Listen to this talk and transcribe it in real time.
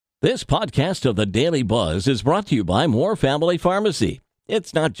This podcast of the Daily Buzz is brought to you by More Family Pharmacy.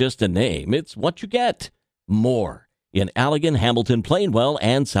 It's not just a name, it's what you get. More in Allegan, Hamilton, Plainwell,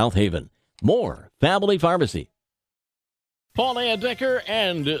 and South Haven. More Family Pharmacy. Paul Decker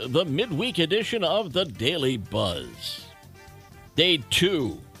and the midweek edition of the Daily Buzz. Day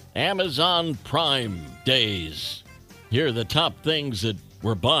 2, Amazon Prime Days. Here are the top things that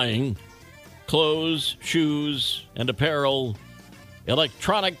we're buying: clothes, shoes, and apparel,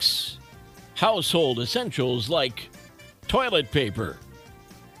 electronics, household essentials like toilet paper,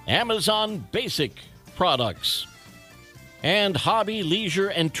 Amazon Basic products, and hobby, leisure,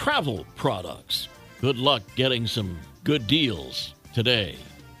 and travel products. Good luck getting some good deals today.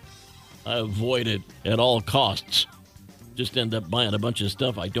 I avoid it at all costs. Just end up buying a bunch of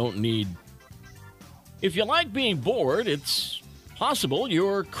stuff I don't need. If you like being bored, it's possible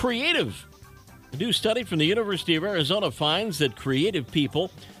you're creative. A new study from the University of Arizona finds that creative people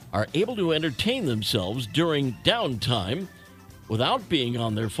are able to entertain themselves during downtime without being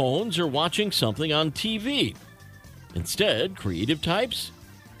on their phones or watching something on TV. Instead, creative types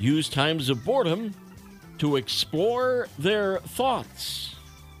use times of boredom to explore their thoughts.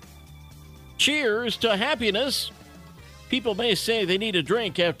 Cheers to happiness! People may say they need a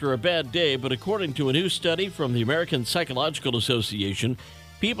drink after a bad day, but according to a new study from the American Psychological Association,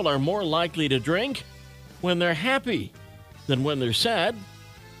 people are more likely to drink when they're happy than when they're sad.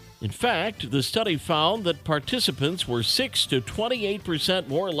 In fact, the study found that participants were 6 to 28%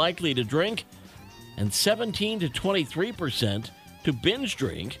 more likely to drink and 17 to 23% to binge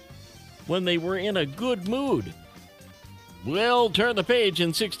drink when they were in a good mood. We'll turn the page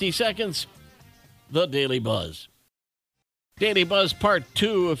in 60 seconds. The Daily Buzz. Daily Buzz Part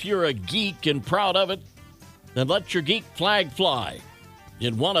 2. If you're a geek and proud of it, then let your geek flag fly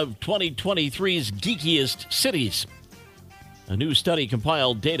in one of 2023's geekiest cities. A new study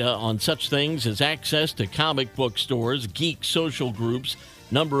compiled data on such things as access to comic book stores, geek social groups,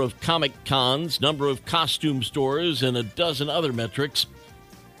 number of comic cons, number of costume stores, and a dozen other metrics.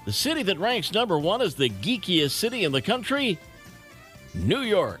 The city that ranks number 1 as the geekiest city in the country? New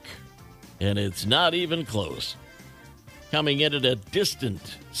York. And it's not even close. Coming in at a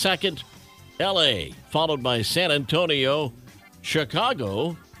distant second, LA, followed by San Antonio,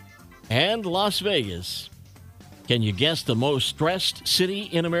 Chicago, and Las Vegas. Can you guess the most stressed city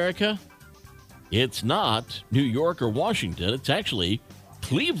in America? It's not New York or Washington. It's actually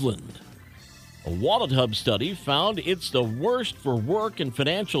Cleveland. A Wallet Hub study found it's the worst for work and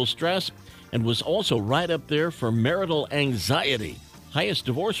financial stress and was also right up there for marital anxiety, highest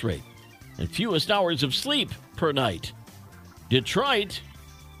divorce rate, and fewest hours of sleep per night. Detroit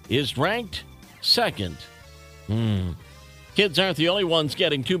is ranked second. Kids aren't the only ones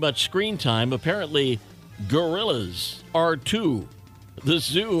getting too much screen time. Apparently, gorillas are too. The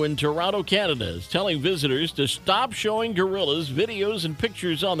zoo in Toronto, Canada, is telling visitors to stop showing gorillas videos and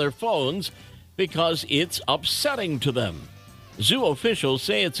pictures on their phones because it's upsetting to them. Zoo officials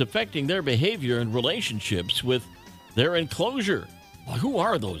say it's affecting their behavior and relationships with their enclosure. Well, who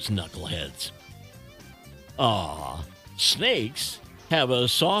are those knuckleheads? Snakes have a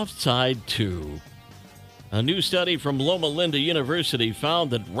soft side too. A new study from Loma Linda University found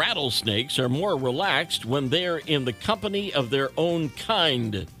that rattlesnakes are more relaxed when they're in the company of their own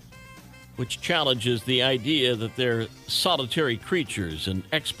kind, which challenges the idea that they're solitary creatures, and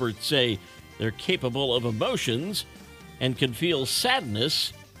experts say they're capable of emotions and can feel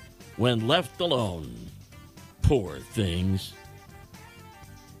sadness when left alone. Poor things.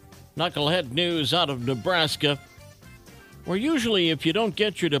 Knucklehead news out of Nebraska, where usually if you don't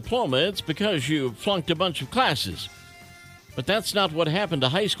get your diploma, it's because you flunked a bunch of classes. But that's not what happened to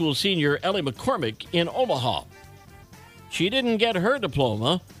high school senior Ellie McCormick in Omaha. She didn't get her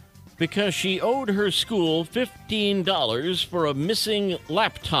diploma because she owed her school $15 for a missing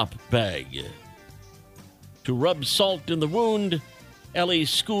laptop bag. To rub salt in the wound, Ellie's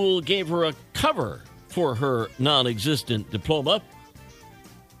school gave her a cover for her non-existent diploma.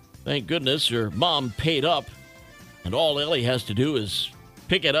 Thank goodness her mom paid up, and all Ellie has to do is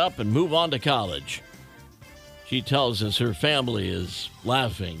pick it up and move on to college. She tells us her family is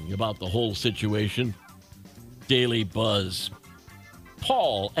laughing about the whole situation. Daily Buzz.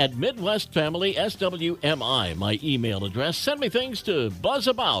 Paul at Midwest Family SWMI, my email address. Send me things to buzz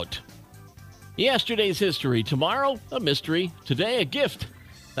about. Yesterday's history, tomorrow a mystery, today a gift.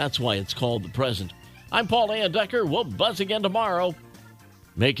 That's why it's called the present. I'm Paul Decker. We'll buzz again tomorrow.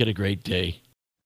 Make it a great day.